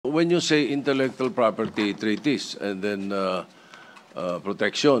when you say intellectual property treaties and then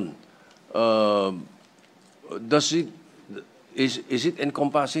protection, does it is it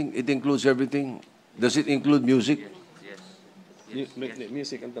encompassing? It includes everything. Does it include music? Yes.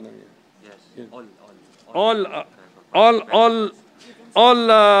 Music ang tanong niya. Yes. All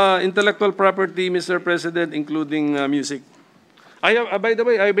intellectual property, Mr. President, including music. By the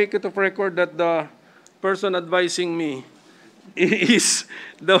way, I make it of record that the person advising me is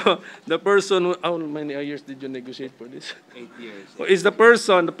the person who, how many years did you negotiate for this? 8 years. Is the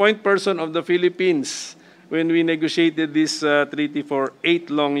point person of the Philippines when we negotiated this treaty for 8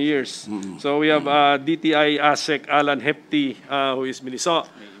 long years. So we have DTI ASEC Alan Hepty, who is Miniso.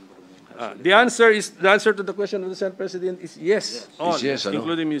 The answer to the question of the Senate President is yes. All, yes,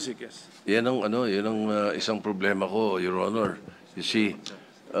 including music, yes. Yan ang isang problema ko, Your Honor. You see,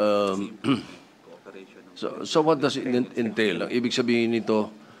 so what does it entail? Ang ibig sabihin nito,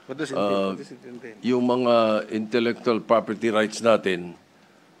 What does it entail? yung mga intellectual property rights natin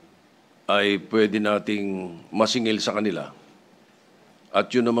ay pwede nating masingil sa kanila.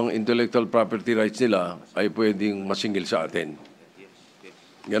 At yun namang intellectual property rights nila ay pwedeng masingil sa atin.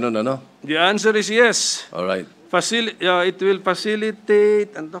 Ganun, ano? The answer is yes. All right. It will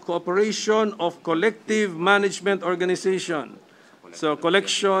facilitate the cooperation of collective management organization. So,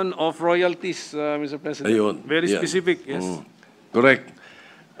 collection of royalties, Mr. President. Ayun. Very specific, yes. Correct.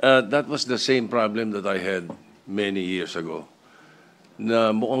 That was the same problem that I had many years ago.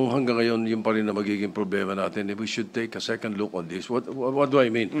 Na mukhang hanggang ngayon yung pa rin na magiging problema natin. We should take a second look on this. What do I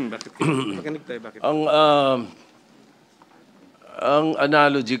mean? Bakit? Ang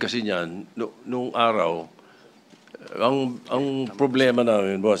analogy kasi niyan, nung araw, ang problema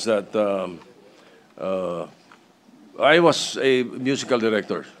namin was that I was a musical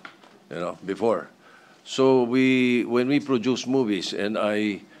director, before. So when we produce movies and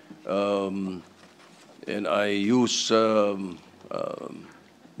I use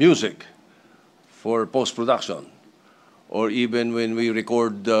music for post-production, or even when we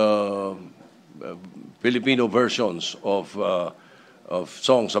record Filipino versions of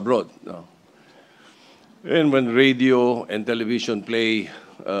songs abroad. And when radio and television play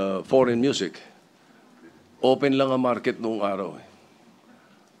foreign music, open lang ang market noong araw.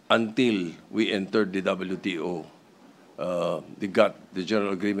 Until we entered the WTO, the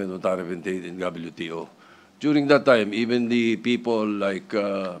General Agreement on Tariff and Trade in WTO. During that time, even the people like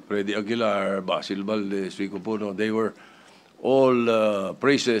Freddy Aguilar, Basil Valdez, Rico Puno, they were all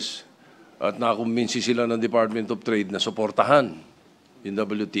praises at nakumbinsi sila ng Department of Trade na suportahan yung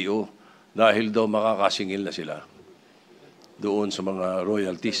WTO dahil daw makakasingil na sila doon sa mga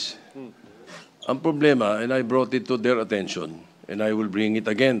royalties. Ang problema, and I brought it to their attention, and I will bring it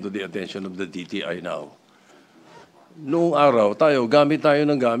again to the attention of the DTI now. Noong araw, gamit tayo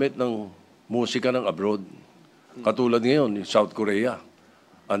ng musika ng abroad. Katulad ngayon, yung South Korea.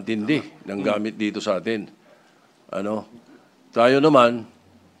 Ang tindi ng gamit dito sa atin. Tayo naman,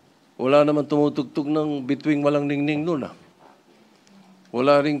 wala naman tumutugtog ng bituing walang ningning noon.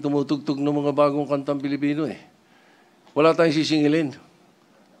 Wala ring tumutugtog ng mga bagong kantang Pilipino eh. Wala tayong sisingilin.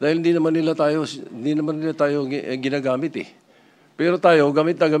 Dahil hindi naman nila tayo ginagamit eh. Pero tayo,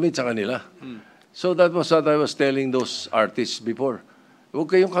 gamit na gamit sa kanila. So that was what I was telling those artists before.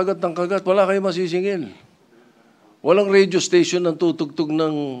 Huwag kayong kagat ng kagat, wala kayong masisingil. Walang radio station ang tutugtog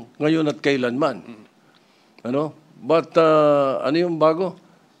ng ngayon at kailanman. But ano yung bago?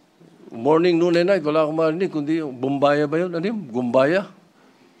 Morning, noon, and night, wala akong marinig, kundi Bumbaya ba yun? Ano yung Bumbaya?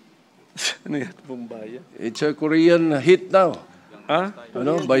 Ano yan, Bumbaya? It's a Korean hit now.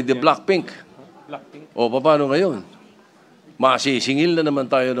 By the Blackpink. O, paano ngayon? Masisingil na naman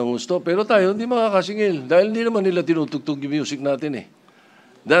tayo ng gusto, pero tayo hindi makakasingil dahil hindi naman nila tinutugtog yung music natin eh.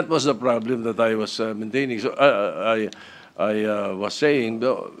 That was the problem that I was maintaining. So I was saying,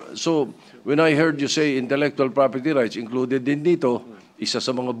 so when I heard you say intellectual property rights included din dito, isa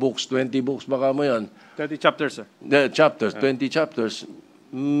sa mga books, 20 books, baka mo yan. 20 chapters, sir. The chapters, 20 chapters.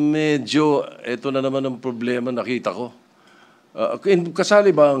 Medyo, ito na naman ang problema nakita ko.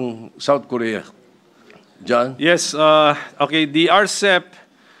 Kasali ba ang South Korea? John? Yes. Okay, the RCEP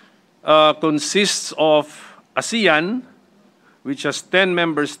consists of ASEAN, which has 10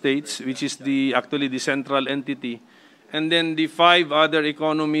 member states, which is actually the central entity, and then the 5 other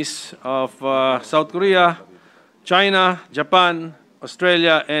economies of South Korea, China, Japan,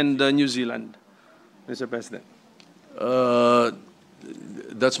 Australia, and New Zealand, Mr. President.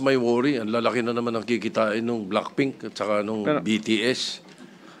 That's my worry. Ang lalaki na naman ang kikitain ng Blackpink at saka ng BTS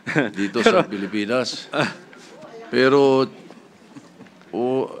dito sa Pilipinas. Pero,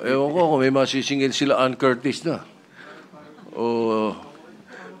 ewan ko kung may masisingil sila Ann Curtis na.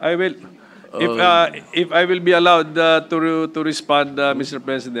 I will, if I will be allowed to respond, Mr.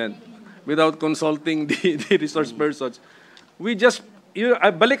 President, without consulting the resource persons, we just,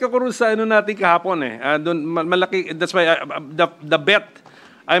 balik ako rin sa ano natin kahapon eh. Malaki, that's why the bet,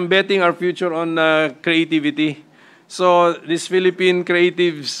 I'm betting our future on creativity. So this Philippine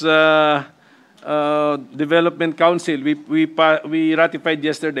Creatives Development Council, we ratified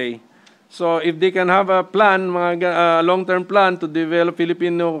yesterday. So if they can have a plan, mga long-term plan to develop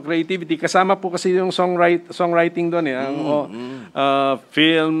Filipino creativity, kasama po kasi yung songwriting doon eh, ang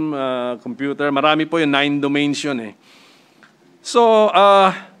film, computer, marami po yung 9 domains yun eh. So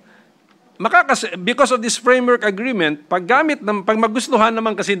because of this framework agreement, pag magustuhan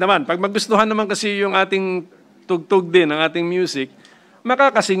naman kasi yung ating tugtog din, ang ating music,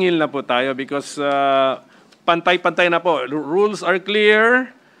 makakasingil na po tayo because pantay-pantay na po. Rules are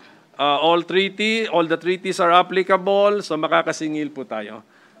clear. All the treaties are applicable, so makakasingil po tayo.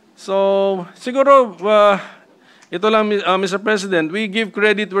 So, siguro, ito lang, Mr. President, we give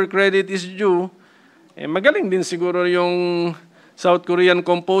credit where credit is due. Magaling din siguro yung South Korean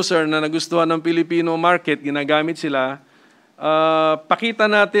composer na nagustuhan ng Filipino market, ginagamit sila. Pakita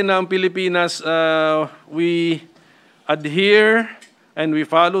natin na ang Pilipinas, we adhere and we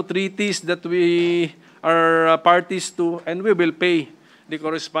follow treaties that we are parties to, and we will pay the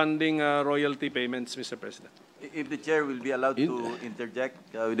corresponding royalty payments, Mr. President. If the chair will be allowed to interject,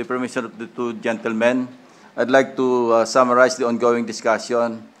 with the permission of the two gentlemen, I'd like to summarize the ongoing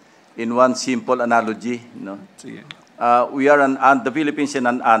discussion in one simple analogy. We are an ant, the Philippines is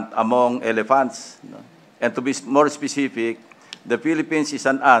an ant among elephants. And to be more specific, the Philippines is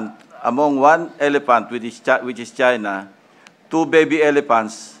an ant among one elephant, which is China, 2 baby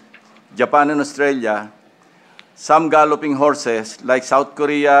elephants, Japan and Australia, some galloping horses like South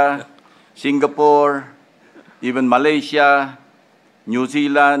Korea, Singapore, even Malaysia, New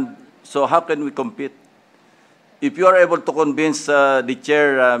Zealand. So how can we compete? If you are able to convince the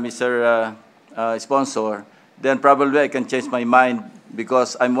chair, Mr. Sponsor, then probably I can change my mind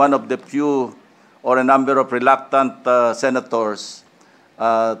because I'm one of the few or a number of reluctant senators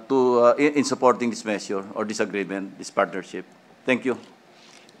in supporting this measure or this agreement, this partnership. Thank you.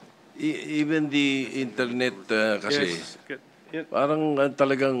 Even the internet kasi, Yes. parang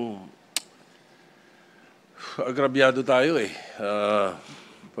talagang agrabyado tayo eh.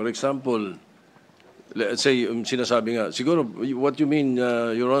 For example, let's say, sinasabi nga, siguro what you mean,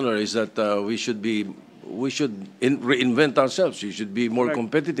 Your Honor, is that we should reinvent ourselves. We should be more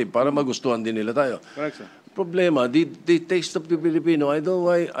competitive para magustuhan din nila tayo. Correct, sir. Problema, the taste of the Filipino, I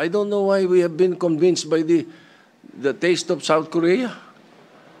don't know why we have been convinced by the taste of South Korea.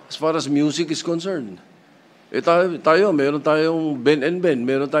 As far as music is concerned. Tayo, meron tayong Ben and Ben,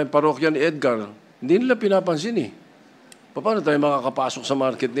 meron tayong parokya ni Edgar. Hindi nila pinapansin eh. Paano tayo makakapasok sa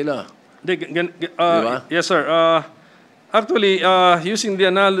market nila? Diba? Yes, sir. Actually, using the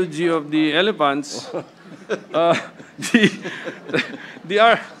analogy of the elephants, the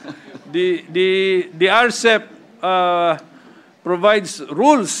RCEP provides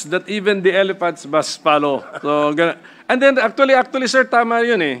rules that even the elephants must follow. So, and then actually, sir, tama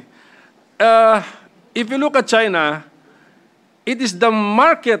yun eh. If you look at China, it is the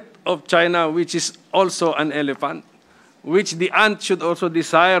market of China which is also an elephant, which the ant should also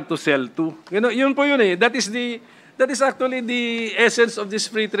desire to sell to. Yun po yun eh. That is actually the essence of this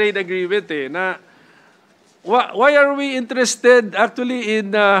free trade agreement eh. Na, why are we interested actually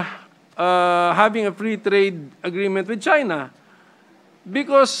in having a free trade agreement with China?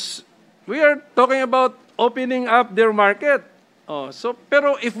 Because we are talking about opening up their market.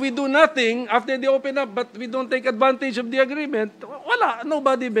 Pero if we do nothing after they open up, but we don't take advantage of the agreement,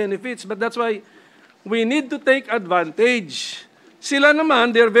 nobody benefits. But that's why we need to take advantage. Sila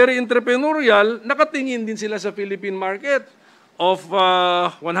naman, they're very entrepreneurial, nakatingin din sila sa Philippine market of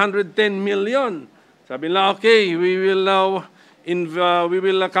 110 million. Sabi nila, okay, we will now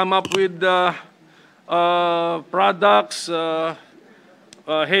come up with products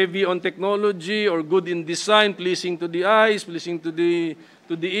heavy on technology or good in design, pleasing to the eyes, pleasing to the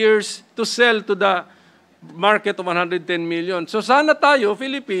ears, to sell to the market of 110 million. So sana tayo,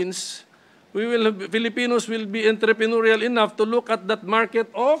 Filipinos will be entrepreneurial enough to look at that market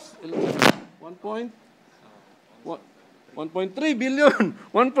of 1.3 billion.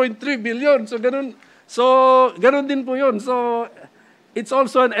 1.3 billion. So ganun din po yun. So it's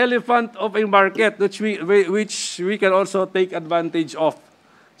also an elephant of a market which we can also take advantage of.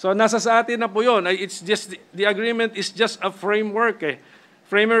 So nasa sa atin na po yun. It's just, the agreement is just a framework eh.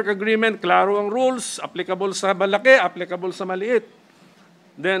 Framework agreement, klaro ang rules, applicable sa malaki, applicable sa maliit.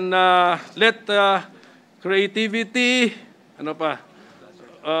 Then let creativity,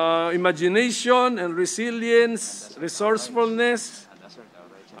 imagination and resilience, resourcefulness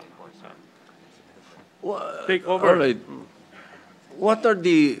take over. All right. What are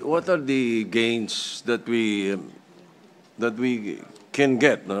the gains that we can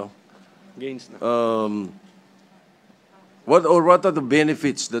get, no? Gains na. What are the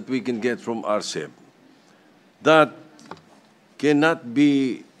benefits that we can get from RCEP that cannot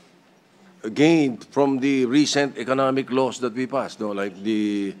be gained from the recent economic laws that we passed, no? Like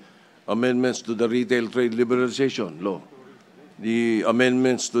the amendments to the Retail Trade Liberalization Law, the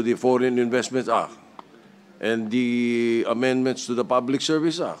amendments to the Foreign Investments Act, and the amendments to the Public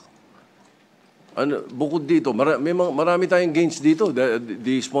Service Act. Ano, bukod dito, marami tayong gains dito.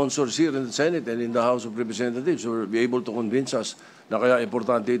 The sponsors here in the Senate and in the House of Representatives will be able to convince us na kaya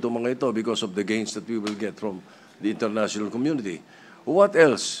importante itong mga ito because of the gains that we will get from the international community. What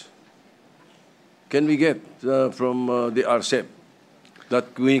else can we get from the RCEP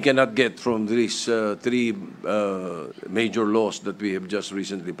that we cannot get from these three major laws that we have just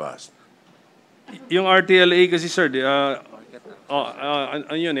recently passed? Yung RTLA kasi, sir,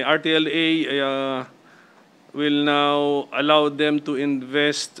 RTLA will now allow them to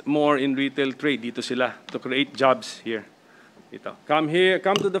invest more in retail trade. Dito sila, to create jobs here. Dito. Come here,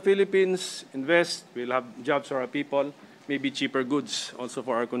 come to the Philippines, invest, we'll have jobs for our people, maybe cheaper goods also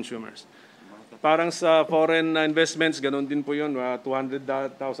for our consumers. Parang sa foreign investments, ganun din po yun, $200,000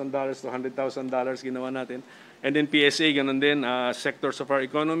 to $100,000 ginawa natin. And then PSA, ganun din, sectors of our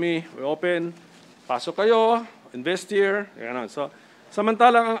economy, we open, pasok kayo, invest here. So,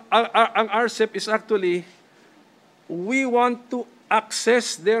 samantalang ang RCEP is actually, we want to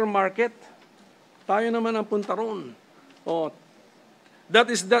access their market. Tayo naman ang punta ron. Oh,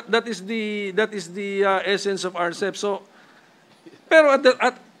 that is the essence of RCEP. So, pero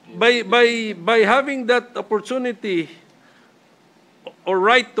by having that opportunity or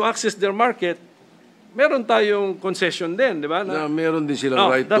right to access their market, meron tayong concession din, di ba? Meron din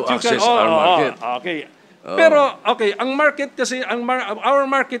silang right to access our market. Okay. Pero, okay, ang market kasi, our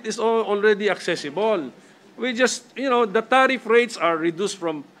market is already accessible. We just, the tariff rates are reduced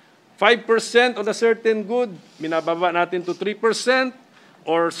from 5% on a certain good, minababa natin to 3%,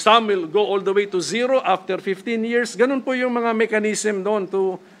 or some will go all the way to 0 after 15 years. Ganun po yung mga mechanism doon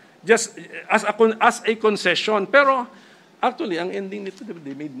to just as a concession. Pero, actually, ang ending nito,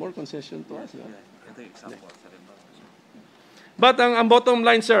 they made more concession to us. But ang bottom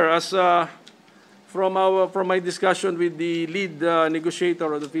line, sir, as from my discussion with the lead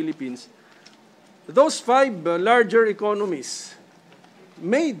negotiator of the Philippines, those 5 larger economies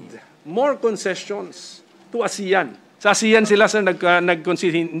made more concessions to ASEAN. Sa ASEAN sila sa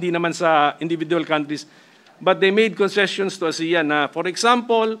nag-concede, hindi naman sa individual countries, but they made concessions to ASEAN. For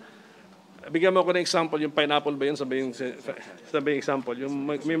example, bigyan mo ako ng example, yung pineapple ba yun? Sabi yung example. Yung,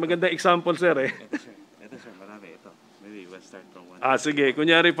 may magandang example, sir, eh. Ito, sir, marami ito. Maybe we'll start from one. Sige.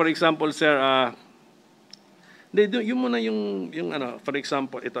 Kunyari, for example, sir, yung muna yung for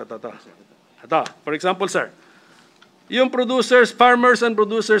example, ito. For example, sir, yung farmers and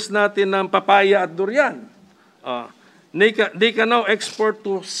producers natin ng papaya at durian, they can now export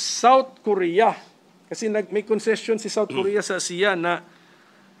to South Korea. Kasi may concession si South Korea sa ASEAN na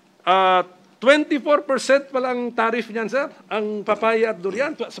 24% pa lang tariff niyan, sir, ang papaya at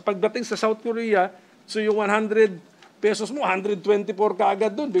durian. Sa pagdating sa South Korea, so yung 100 pesos mo, 124 ka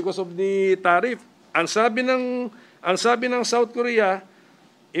agad dun because of the tariff. Ang sabi ng South Korea,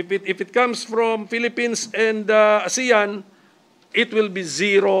 if it comes from Philippines and ASEAN, it will be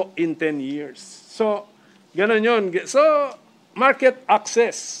 0 in 10 years. So, ganun yun. So, market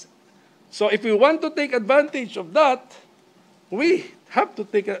access. So, if we want to take advantage of that, we have to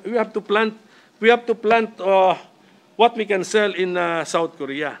plant what we can sell in South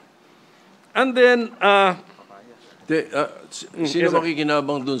Korea. And then, sino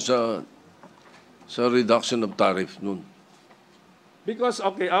makikinabang dun sa reduction of tariff nun? Because,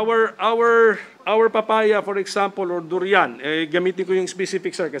 okay, our papaya, for example, or durian, gamitin ko yung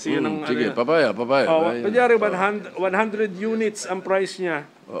specific, sir, kasi yun ang... Sige, papaya. Kunyari, 100 units ang price niya.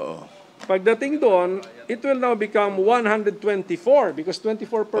 Oo. Pagdating doon, it will now become 124 because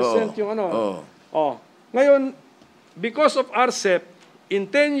 24% yung ano. Ngayon, because of RCEP, in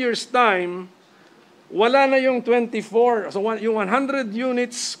 10 years' time, wala na yung 24. So yung 100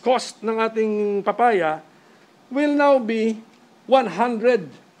 units cost ng ating papaya will now be 100.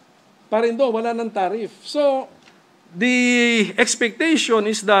 Pa rin doon, wala ng tariff. So, the expectation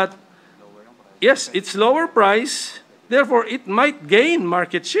is that, yes, it's lower price, therefore it might gain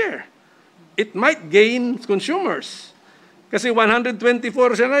market share. It might gain consumers. Kasi 124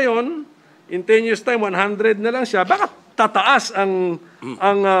 siya ngayon, in 10 years time, 100 na lang siya. Baka tataas ang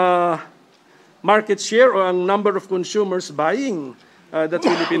market share o ang number of consumers buying that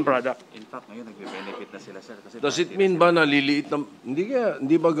Philippine product. In fact, ngayon nagbe-benefit na sila, sir. Kasi Does it mean ba na liliit na,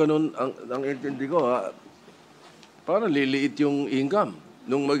 hindi ba ganun ang intindi ko, ha? Parang liliit yung income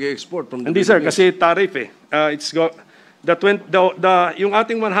nung mag-export from the Hindi sir, Philippines. kasi tariff eh. Yung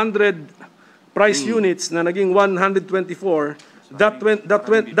ating 100 price units na naging 124, that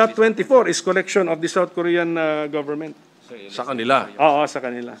 24 is collection of the South Korean government. Sa kanila. Oo, sa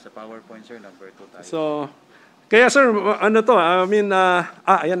kanila. sa PowerPoint, sir, number 2 tayo. So, kaya sir, ano to, I mean,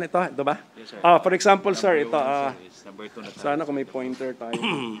 ayan, ito ba? Yes, sir. For example, sir, ito, Is number 2 na tayo. sana kung may pointer tayo.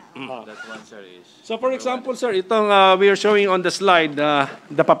 That one, sir, is... So for example, sir, itong we are showing on the slide,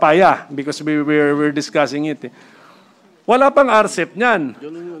 the papaya, because we're discussing it. Wala pang RCEP niyan.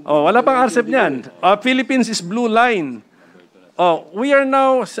 Oh, wala pang RCEP niyan. Philippines is blue line. Oh, we are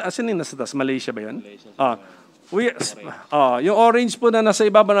now, asan yung nasa taas? Malaysia ba yun? Yung orange po na nasa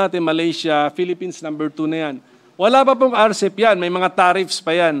ibaba natin, Malaysia, Philippines number 2 na yan. Wala pa pong RCEP yan, may mga tariffs pa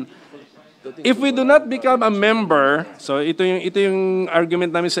yan. If we do not become a member, so ito yung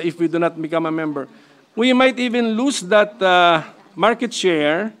argument namin sa if we do not become a member, we might even lose that market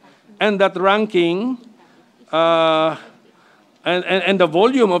share and that ranking and the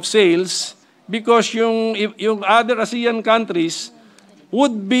volume of sales because yung other ASEAN countries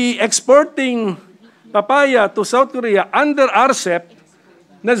would be exporting papaya to South Korea under RCEP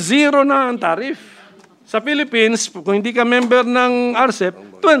na zero na ang tariff. Sa Philippines, kung hindi ka member ng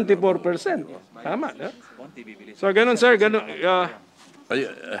RCEP, 24%. Tama. Yeah? So, ganun, sir. Ganun.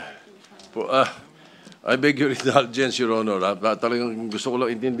 I beg your indulgence, Your Honor. Talagang gusto ko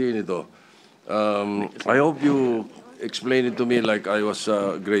lang intindihin ito. I hope you explain it to me like I was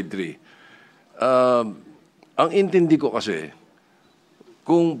grade 3. Ang intindi ko kasi,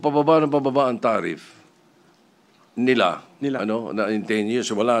 kung pababa ang tariff nila. Ano, na in 10 years,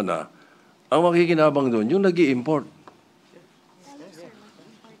 wala na, ang makikinabang doon, yung nag-i-import.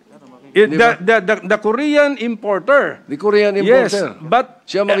 The Korean importer. The Korean Yes, importer. but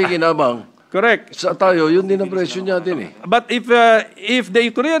Siya makikinabang. correct. Sa tayo, yun din ang presyo natin eh. But if the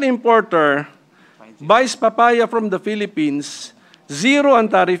Korean importer buys papaya from the Philippines, zero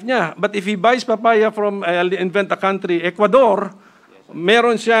ang tariff niya. But if he buys papaya from, I'll invent a country, Ecuador,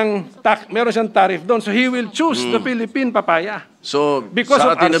 meron siyang tariff doon. So he will choose the Philippine papaya. So, Because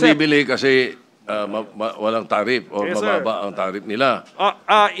sa of atin RCEP. nabibili kasi walang tarif or Yes, sir. mababa ang tarif nila.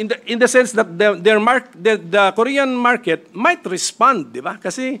 In the sense that the Korean market might respond, di ba?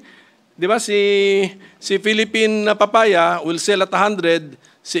 Kasi, di ba, si Philippine papaya will sell at 100,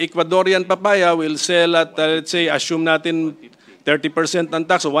 si Ecuadorian papaya will sell at, let's say, assume natin 30% ng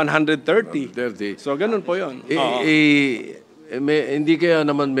tax, so 130. 30. So, ganun po yun. Hindi kaya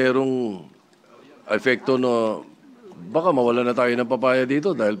naman merong epekto na baka mawala na tayo ng papaya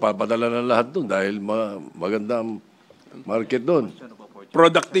dito dahil papadala na lahat doon dahil maganda ang market doon.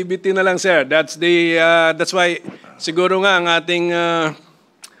 Productivity na lang, sir. That's why siguro nga ang ating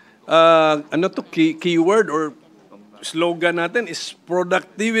keyword or slogan natin is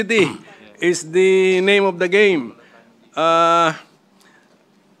productivity is the name of the game.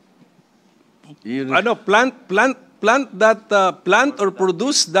 Plant or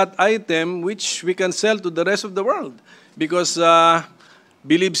produce that item which we can sell to the rest of the world because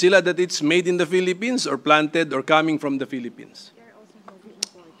believe sila that it's made in the Philippines or planted or coming from the Philippines.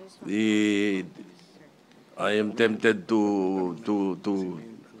 I am tempted to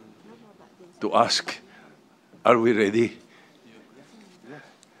ask, are we ready?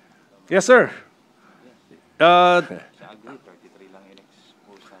 Yes, sir.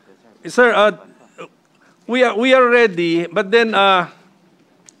 Sir, we are ready, but then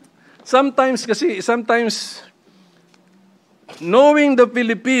sometimes knowing the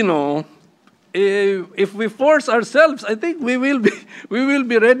Filipino, if we force ourselves, I think we will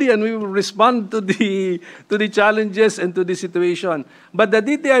be ready and we will respond to the challenges and to the situation. But the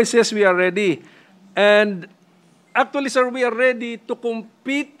DTI says we are ready, and actually, sir, we are ready to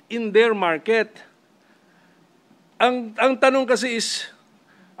compete in their market. Ang tanong kasi is,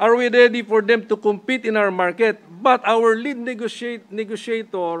 are we ready for them to compete in our market? But our lead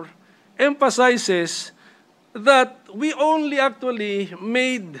negotiator emphasizes that we only actually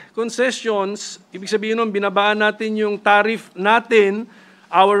made concessions. Ibig sabihin nun, binabaan natin yung tariff natin,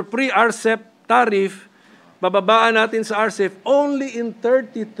 our pre-RCEP tariff, bababaan natin sa RCEP only in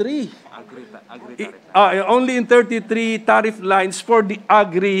 33. Only in 33 tariff lines for the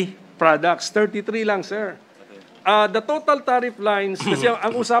agri products. 33 lang, sir. The total tariff lines, kasi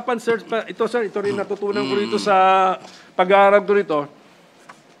ang usapan, sir, ito rin natutunan ko rito sa pag-aaral ko rito,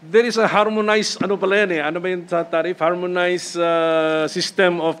 there is a harmonized, ano pala yan eh, ano ba yung sa tariff? Harmonized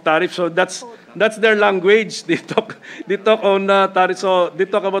system of tariff. So that's their language. They talk on tariff. So they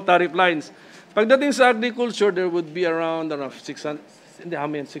talk about tariff lines. Pagdating sa agriculture, there would be around 600, hindi, how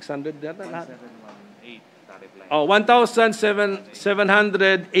many? 600?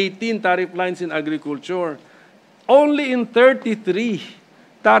 1,718 tariff lines in agriculture. Only in 33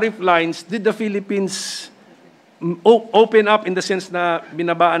 tariff lines did the Philippines open up in the sense na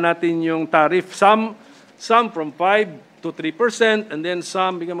binabaan natin yung tariff. Some from 5 to 3%, and then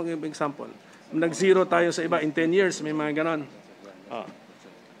some, bigyan mo ng example. Nag-zero tayo sa iba in 10 years, may mga ganon.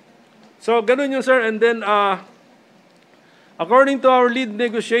 So, ganun yun, sir. And then, according to our lead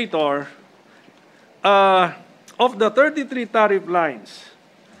negotiator, of the 33 tariff lines,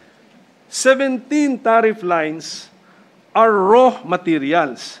 17 tariff lines are raw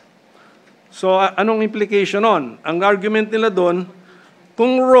materials. So, anong implication nun? Ang argument nila doon,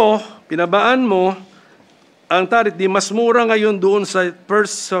 kung raw, pinabaan mo, ang tariff, di mas mura ngayon doon sa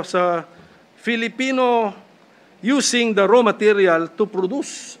Filipino using the raw material to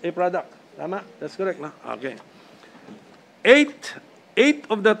produce a product. Tama? That's correct, no? Okay. 8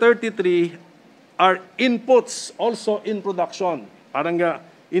 of the 33 are inputs also in production. Parang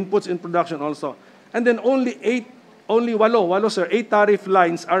inputs in production also. And then only 8 tariff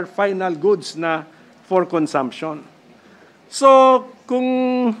lines are final goods na for consumption. So,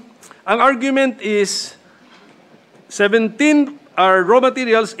 kung ang argument is 17 are raw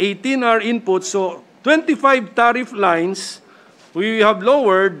materials, 18 are inputs, so 25 tariff lines we have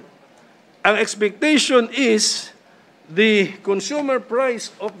lowered. Ang expectation is the consumer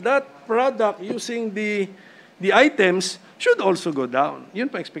price of that product using the items should also go down. Yun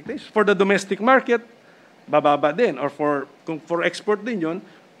pa expectation. For the domestic market, bababa din. Or kung for export din yun,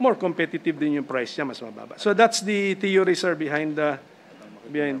 more competitive din yung price niya, mas mababa. So that's the theory, sir, behind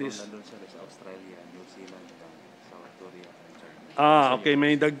this. Okay,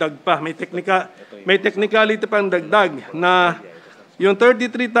 may dagdag pa. May technicality pang dagdag na yung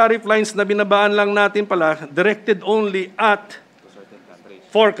 33 tariff lines na binabaan lang natin pala, directed only at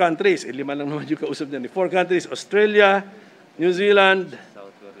 4 countries. 5 lang naman yung kausap niyan. 4 countries, Australia, New Zealand,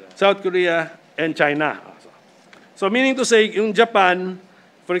 South Korea, and China. So meaning to say, yung Japan,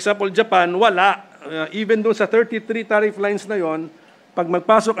 for example, Japan, wala. Even doon sa 33 tariff lines na yon, pag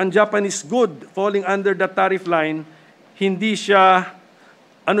magpasok ang Japanese good falling under the tariff line, hindi siya,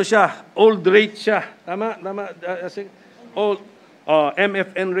 old rate siya. Tama?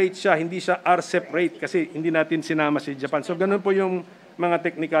 MFN rate siya, hindi siya RCEP rate kasi hindi natin sinama si Japan. So ganun po yung mga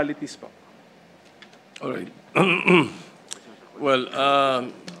technicalities po. All right. Well,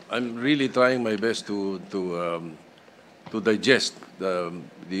 I'm really trying my best to digest the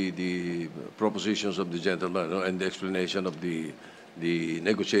propositions of the gentleman, no, and the explanation of the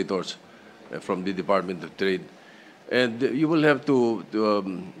negotiators from the Department of Trade. And you will have to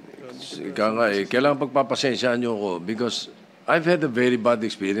kailangan pagpapasensyaan niyo ko because I've had a very bad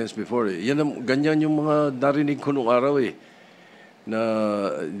experience before. Ganyan yung mga narinig ko nung araw na,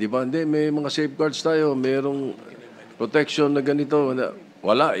 di ba, hindi, may mga safeguards tayo, mayroong protection na ganito, na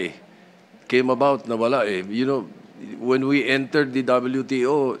wala came about na wala You know, when we entered the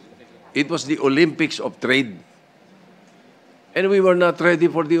WTO, it was the Olympics of trade. And we were not ready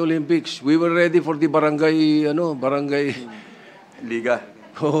for the Olympics. We were ready for the barangay Liga.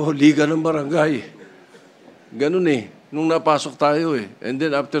 Liga ng barangay. Ganun nung napasok tayo And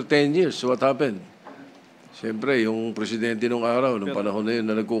then after 10 years, what happened? Siyempre, yung presidente nung araw, nung panahon na yun,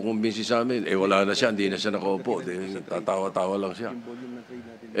 na nagkukumbinsi sa amin, wala na siya, hindi na siya nakaupo. Tatawa-tawa lang siya.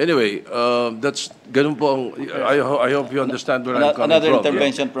 Anyway, that's, ganun po ang, I hope you understand where I'm coming Another from.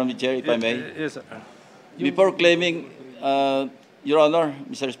 intervention from the chair, if I may. Yes, sir. Before claiming, Your Honor,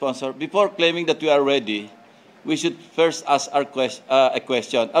 Mr. Sponsor, before claiming that we are ready, we should first ask a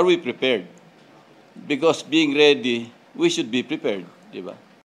question. Are we prepared? Because being ready, we should be prepared, di ba?